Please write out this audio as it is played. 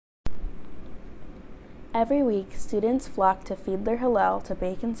Every week, students flock to feed their Hillel to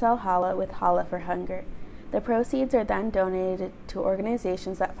bake and sell challah with Challah for Hunger. The proceeds are then donated to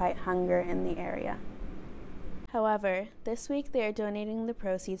organizations that fight hunger in the area. However, this week they are donating the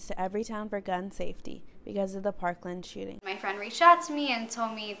proceeds to Everytown for gun safety because of the Parkland shooting. My friend reached out to me and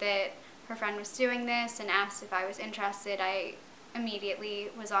told me that her friend was doing this and asked if I was interested. I immediately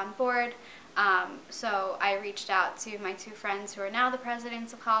was on board. So I reached out to my two friends who are now the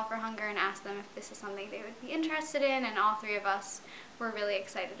presidents of Challah for Hunger and asked them if this is something they would be interested in, and all three of us were really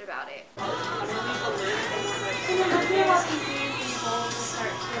excited about it.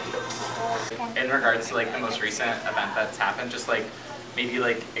 In regards to the most recent event that's happened, just maybe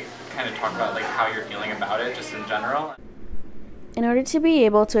kind of talk about how you're feeling about it just in general. In order to be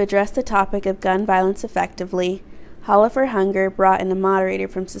able to address the topic of gun violence effectively, Challah for Hunger brought in a moderator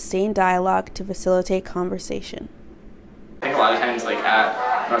from Sustained Dialogue to facilitate conversation. I think a lot of times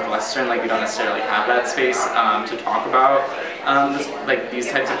at Northwestern we don't necessarily have that space to talk about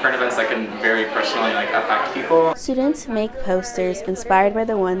these types of current events that can very personally affect people. Students make posters inspired by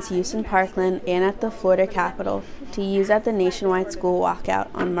the ones used in Parkland and at the Florida Capitol to use at the nationwide school walkout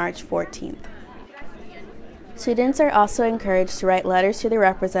on March 14th. Students are also encouraged to write letters to their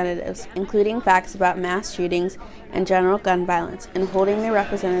representatives, including facts about mass shootings and general gun violence, and holding their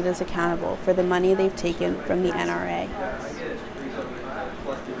representatives accountable for the money they've taken from the NRA.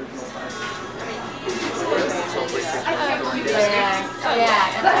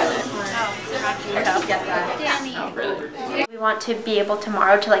 We want to be able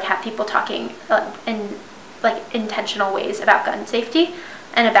tomorrow to have people talking in intentional ways about gun safety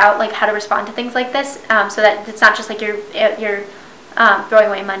and about how to respond to things like this, so that it's not just you're throwing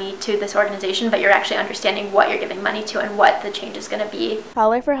away money to this organization, but you're actually understanding what you're giving money to and what the change is going to be.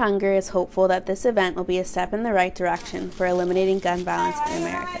 Challah for Hunger is hopeful that this event will be a step in the right direction for eliminating gun violence in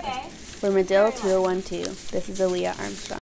America. For Medill 2012, this is Aaliyah Armstrong.